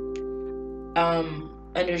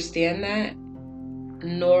understand that,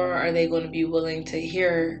 nor are they going to be willing to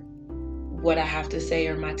hear what I have to say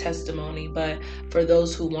or my testimony. But for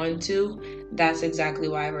those who want to, that's exactly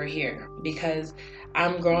why we're here, because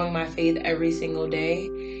I'm growing my faith every single day,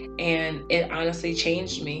 and it honestly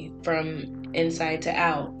changed me from inside to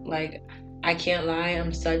out. Like, I can't lie,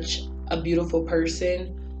 I'm such a beautiful person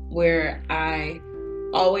where I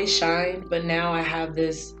always shine, but now I have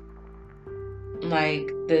this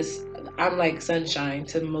I'm like sunshine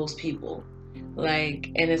to most people.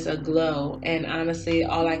 Like, and it's a glow. And honestly,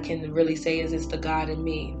 all I can really say is it's the God in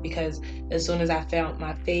me, because as soon as I found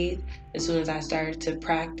my faith, as soon as I started to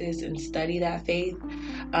practice and study that faith,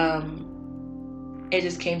 it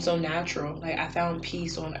just came so natural. Like, I found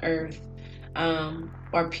peace on earth,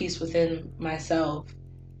 or peace within myself.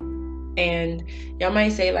 And y'all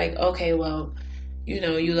might say, like, okay, well, you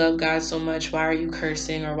know, you love God so much, why are you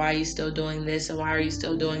cursing, or why are you still doing this, and why are you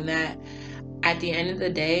still doing that? At the end of the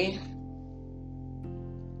day,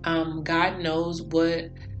 God knows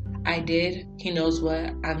what I did. He knows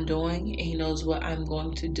what I'm doing, and He knows what I'm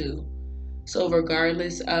going to do. So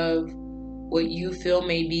regardless of what you feel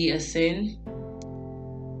may be a sin,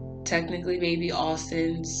 technically, maybe all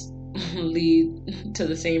sins lead to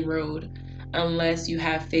the same road, unless you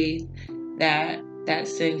have faith that that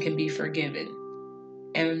sin can be forgiven.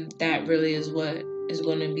 And that really is what is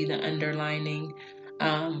going to be the underlining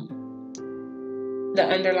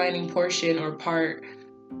portion or part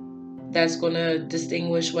that's going to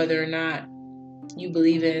distinguish whether or not you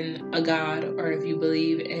believe in a God, or if you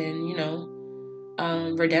believe in,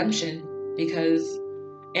 redemption,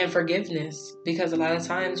 and forgiveness. Because a lot of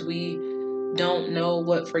times we don't know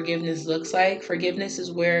what forgiveness looks like. Forgiveness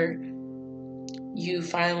is where you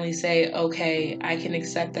finally say, okay, I can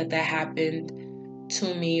accept that happened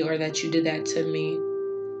to me, or that you did that to me.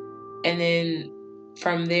 And then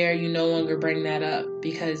from there, you no longer bring that up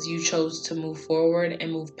because you chose to move forward and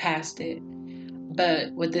move past it.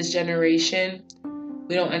 But with this generation,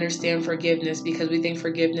 we don't understand forgiveness, because we think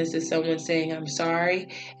forgiveness is someone saying, I'm sorry,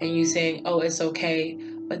 and you saying, oh, it's okay.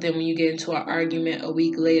 But then when you get into an argument a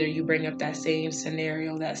week later, you bring up that same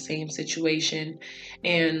scenario, that same situation.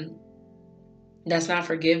 And that's not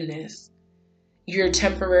forgiveness. You're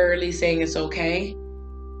temporarily saying it's okay,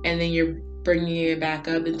 and then you're bringing it back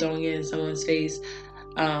up and throwing it in someone's face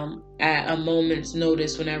at a moment's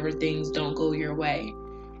notice whenever things don't go your way.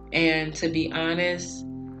 And to be honest,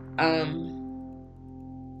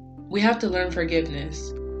 we have to learn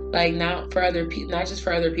forgiveness, like not just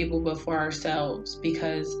for other people, but for ourselves,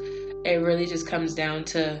 because it really just comes down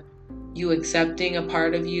to you accepting a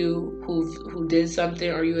part of you who did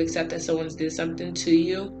something, or you accept that someone's did something to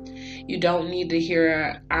you. You don't need to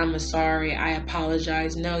hear, I'm sorry, I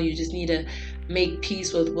apologize. No, you just need to make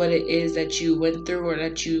peace with what it is that you went through, or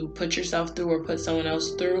that you put yourself through, or put someone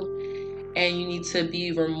else through. and you need to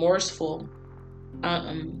be remorseful,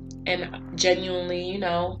 and genuinely,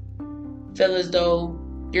 feel as though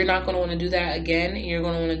you're not going to want to do that again, and you're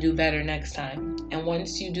going to want to do better next time. And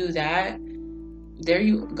once you do that, there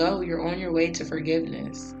you go. You're on your way to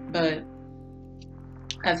forgiveness. But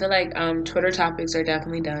I feel like Twitter topics are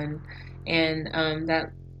definitely done, and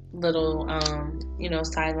that little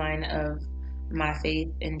sideline of my faith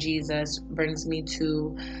in Jesus brings me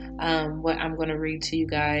to what I'm going to read to you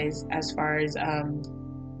guys as far as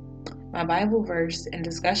my Bible verse and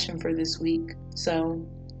discussion for this week. So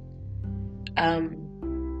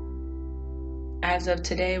as of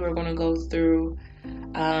today, we're going to go through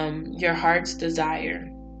your heart's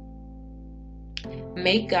desire.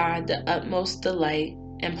 Make God the utmost delight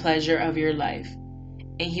and pleasure of your life,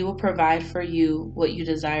 and He will provide for you what you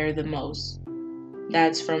desire the most.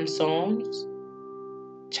 That's from Psalms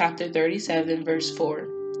chapter 37, verse 4.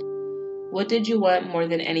 What did you want more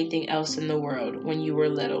than anything else in the world when you were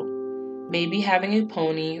little? Maybe having a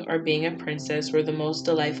pony or being a princess were the most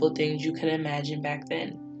delightful things you could imagine back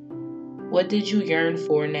then. What did you yearn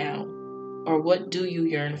for now? Or what do you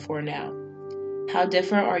yearn for now? How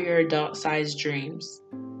different are your adult-sized dreams?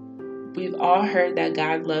 We've all heard that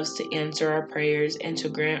God loves to answer our prayers and to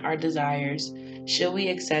grant our desires. Should we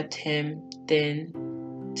accept Him,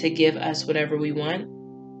 then, to give us whatever we want?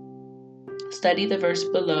 Study the verse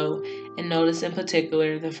below and notice in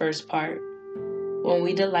particular the first part. When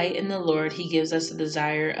we delight in the Lord, He gives us the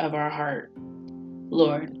desire of our heart.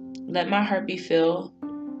 Lord, let my heart be full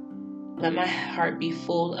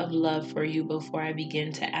of love for you before I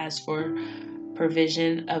begin to ask for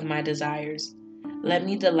provision of my desires. Let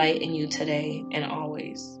me delight in you today and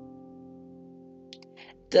always.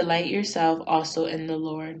 Delight yourself also in the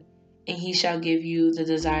Lord, and He shall give you the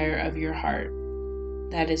desire of your heart.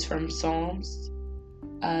 That is from Psalms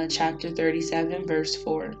chapter 37, verse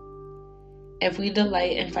 4. If we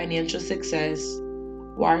delight in financial success,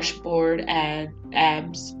 washboard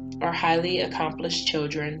abs, or highly accomplished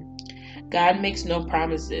children, God makes no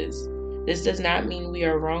promises. This does not mean we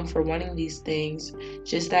are wrong for wanting these things,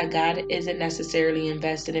 just that God isn't necessarily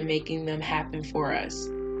invested in making them happen for us.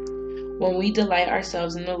 When we delight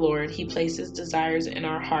ourselves in the Lord, He places desires in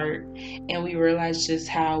our heart, and we realize just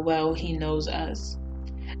how well He knows us.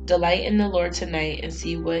 Delight in the Lord tonight and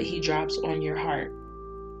see what He drops on your heart.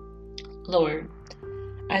 Lord,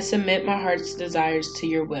 I submit my heart's desires to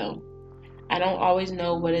your will. I don't always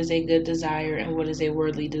know what is a good desire and what is a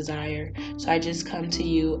worldly desire, so I just come to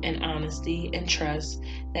you in honesty and trust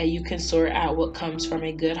that you can sort out what comes from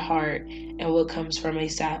a good heart and what comes from a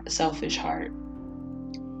selfish heart.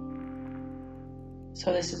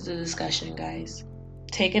 So this is the discussion, guys.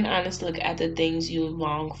 Take an honest look at the things you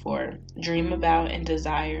long for, dream about, and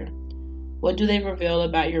desire. What do they reveal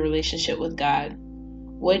about your relationship with God?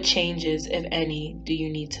 What changes, if any, do you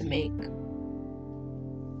need to make?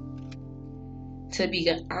 To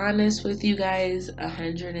be honest with you guys,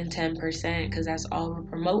 110%, because that's all we're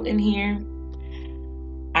promoting here,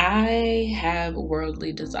 I have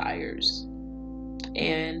worldly desires.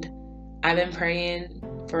 And I've been praying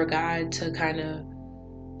for God to kind of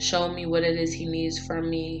show me what it is He needs from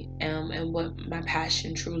me, and what my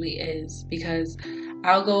passion truly is. Because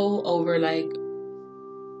I'll go over like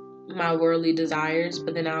my worldly desires,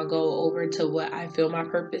 but then I'll go over to what I feel my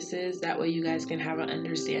purpose is. That way you guys can have an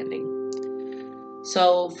understanding.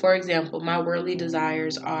 So, for example, my worldly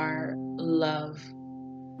desires are love.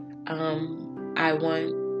 I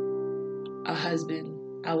want a husband.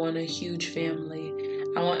 I want a huge family.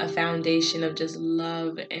 I want a foundation of just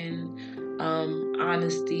love and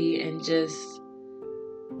honesty and just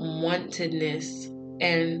wantedness.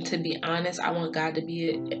 And to be honest, I want God to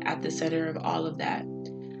be at the center of all of that.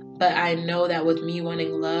 But I know that with me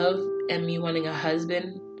wanting love and me wanting a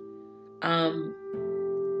husband,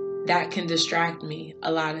 that can distract me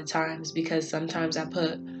a lot of times, because sometimes I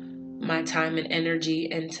put my time and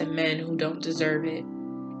energy into men who don't deserve it,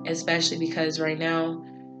 especially because right now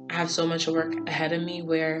I have so much work ahead of me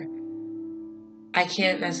where I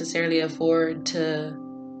can't necessarily afford to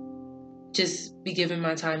just be giving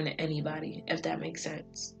my time to anybody, if that makes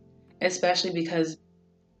sense. Especially because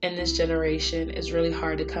in this generation, it's really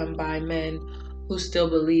hard to come by men who still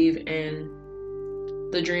believe in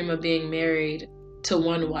the dream of being married to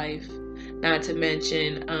one wife. Not to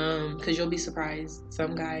mention, because you'll be surprised,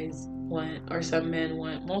 some guys want, or some men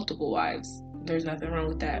want multiple wives. There's nothing wrong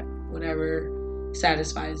with that. Whatever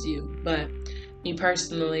satisfies you. But me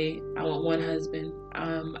personally, I want one husband.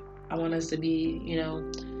 I want us to be,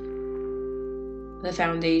 the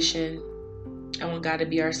foundation. I want God to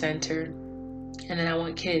be our center. And then I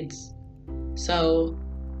want kids. So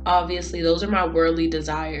obviously those are my worldly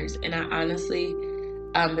desires, and I honestly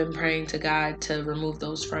been praying to God to remove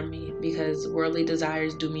those from me, because worldly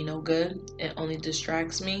desires do me no good. It only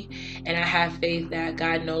distracts me. And I have faith that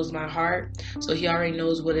God knows my heart, so he already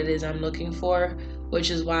knows what it is I'm looking for,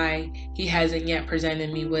 which is why he hasn't yet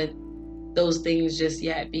presented me with those things just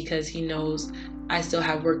yet, because he knows I still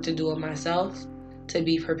have work to do on myself to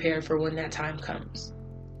be prepared for when that time comes.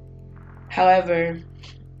 However,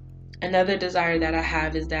 another desire that I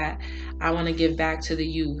have is that I want to give back to the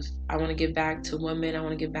youth. I want to give back to women. I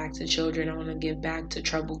want to give back to children. I want to give back to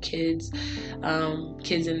troubled kids,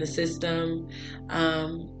 kids in the system,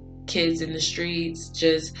 kids in the streets,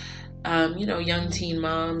 just, young teen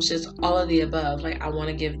moms, just all of the above. Like, I want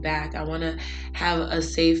to give back. I want to have a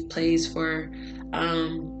safe place for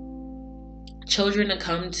children to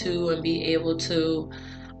come to and be able to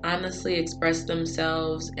honestly express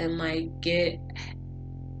themselves and like get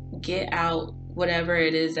out whatever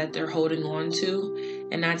it is that they're holding on to,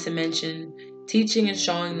 and not to mention teaching and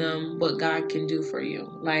showing them what God can do for you.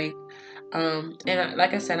 Like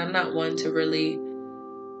I said, I'm not one to really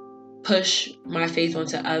push my faith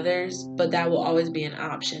onto others, but that will always be an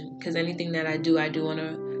option, because anything that I do want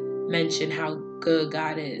to mention how good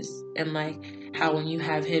God is, and like how when you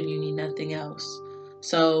have him you need nothing else.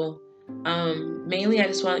 So mainly I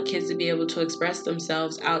just want kids to be able to express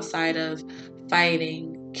themselves outside of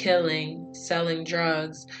fighting, killing, selling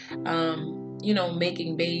drugs,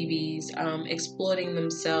 making babies, exploiting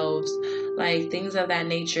themselves, like things of that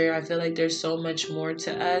nature. I feel like there's so much more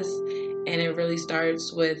to us, and it really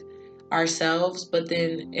starts with ourselves, but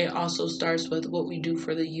then it also starts with what we do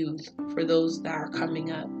for the youth, for those that are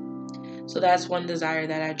coming up. So that's one desire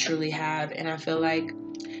that I truly have, and I feel like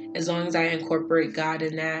as long as I incorporate God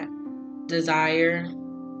in that desire,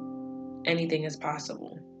 anything is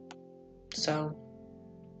possible. So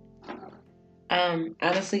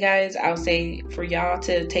honestly, guys, I'll say for y'all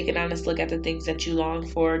to take an honest look at the things that you long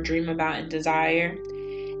for, dream about, and desire,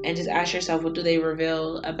 and just ask yourself, what do they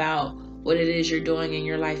reveal about what it is you're doing in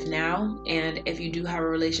your life now? And if you do have a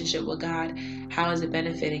relationship with God, how is it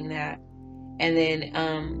benefiting that? And then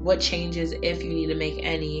what changes, if you need to make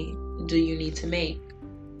any, do you need to make?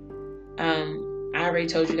 I already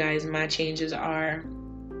told you guys my changes are,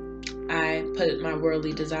 I put my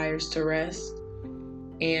worldly desires to rest,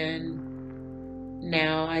 and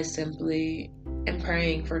now I simply am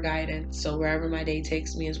praying for guidance. So wherever my day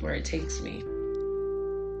takes me is where it takes me.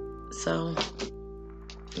 So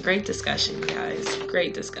great discussion, guys.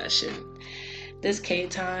 Great discussion. This K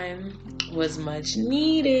time was much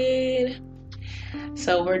needed.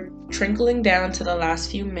 So we're trickling down to the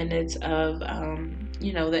last few minutes of,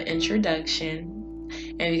 the introduction.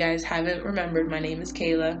 And if you guys haven't remembered, my name is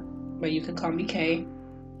Kayla, but you can call me Kay.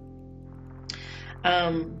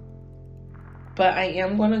 But I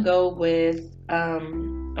am going to go with,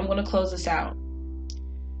 I'm going to close this out.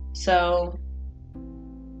 So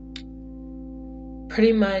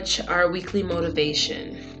pretty much our weekly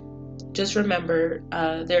motivation. Just remember,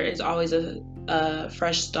 there is always a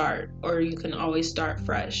fresh start, or you can always start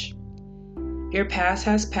fresh. Your past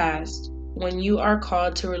has passed. When you are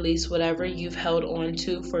called to release whatever you've held on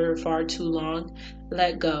to for far too long,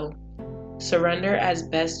 let go. Surrender as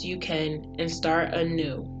best you can and start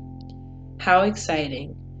anew. How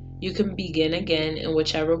exciting. You can begin again in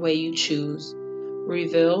whichever way you choose.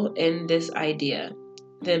 Reveal in this idea.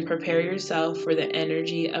 Then prepare yourself for the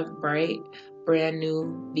energy of bright, brand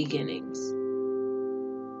new beginnings.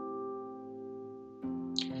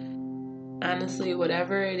 Honestly,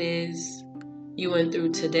 whatever it is you went through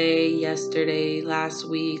today, yesterday, last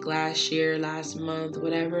week, last year, last month,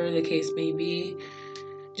 whatever the case may be,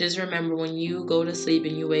 just remember, when you go to sleep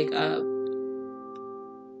and you wake up,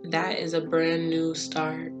 that is a brand new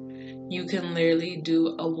start. You can literally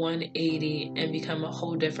do a 180 and become a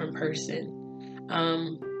whole different person.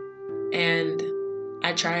 And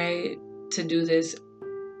I try to do this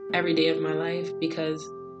every day of my life, because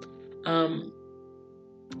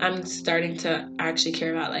I'm starting to actually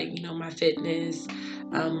care about, my fitness,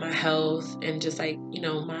 my health, and just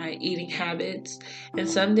my eating habits. And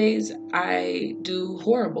some days I do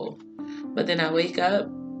horrible, but then I wake up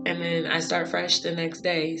and then I start fresh the next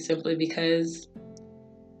day, simply because,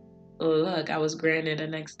 look, I was granted a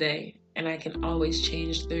next day, and I can always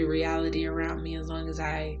change the reality around me as long as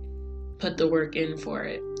I put the work in for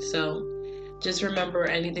it. So just remember,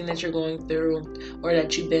 anything that you're going through or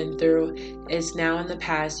that you've been through, it's now in the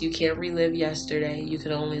past. You can't relive yesterday. You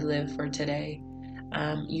can only live for today.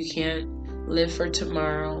 You can't live for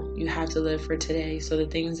tomorrow. You have to live for today. So the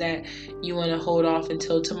things that you want to hold off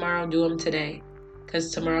until tomorrow, do them today,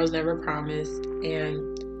 because tomorrow's never promised.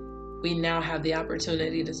 And we now have the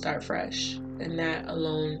opportunity to start fresh. And that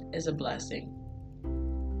alone is a blessing.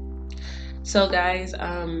 So guys,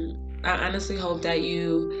 I honestly hope that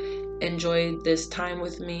you enjoyed this time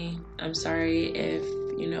with me. I'm sorry if,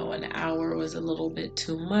 an hour was a little bit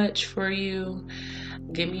too much for you.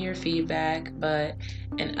 Give me your feedback. But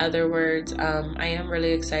in other words, I am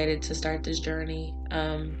really excited to start this journey.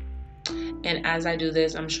 And as I do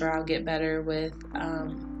this, I'm sure I'll get better with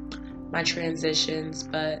my transitions.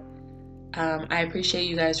 But I appreciate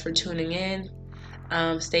you guys for tuning in.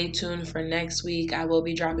 Stay tuned for next week. I will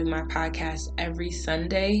be dropping my podcast every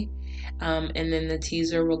Sunday. And then the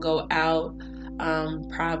teaser will go out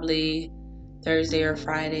probably Thursday or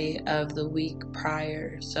Friday of the week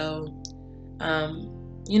prior. So,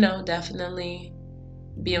 definitely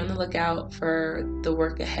be on the lookout for the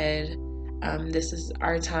work ahead. This is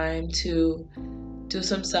our time to do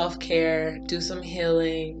some self-care, do some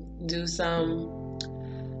healing, do some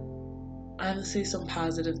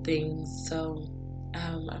positive things. So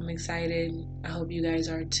I'm excited. I hope you guys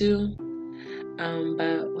are too.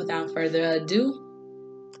 But without further ado,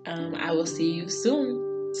 I will see you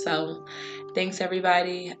soon. So thanks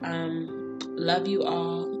everybody. Love you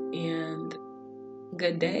all, and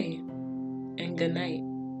good day and good night.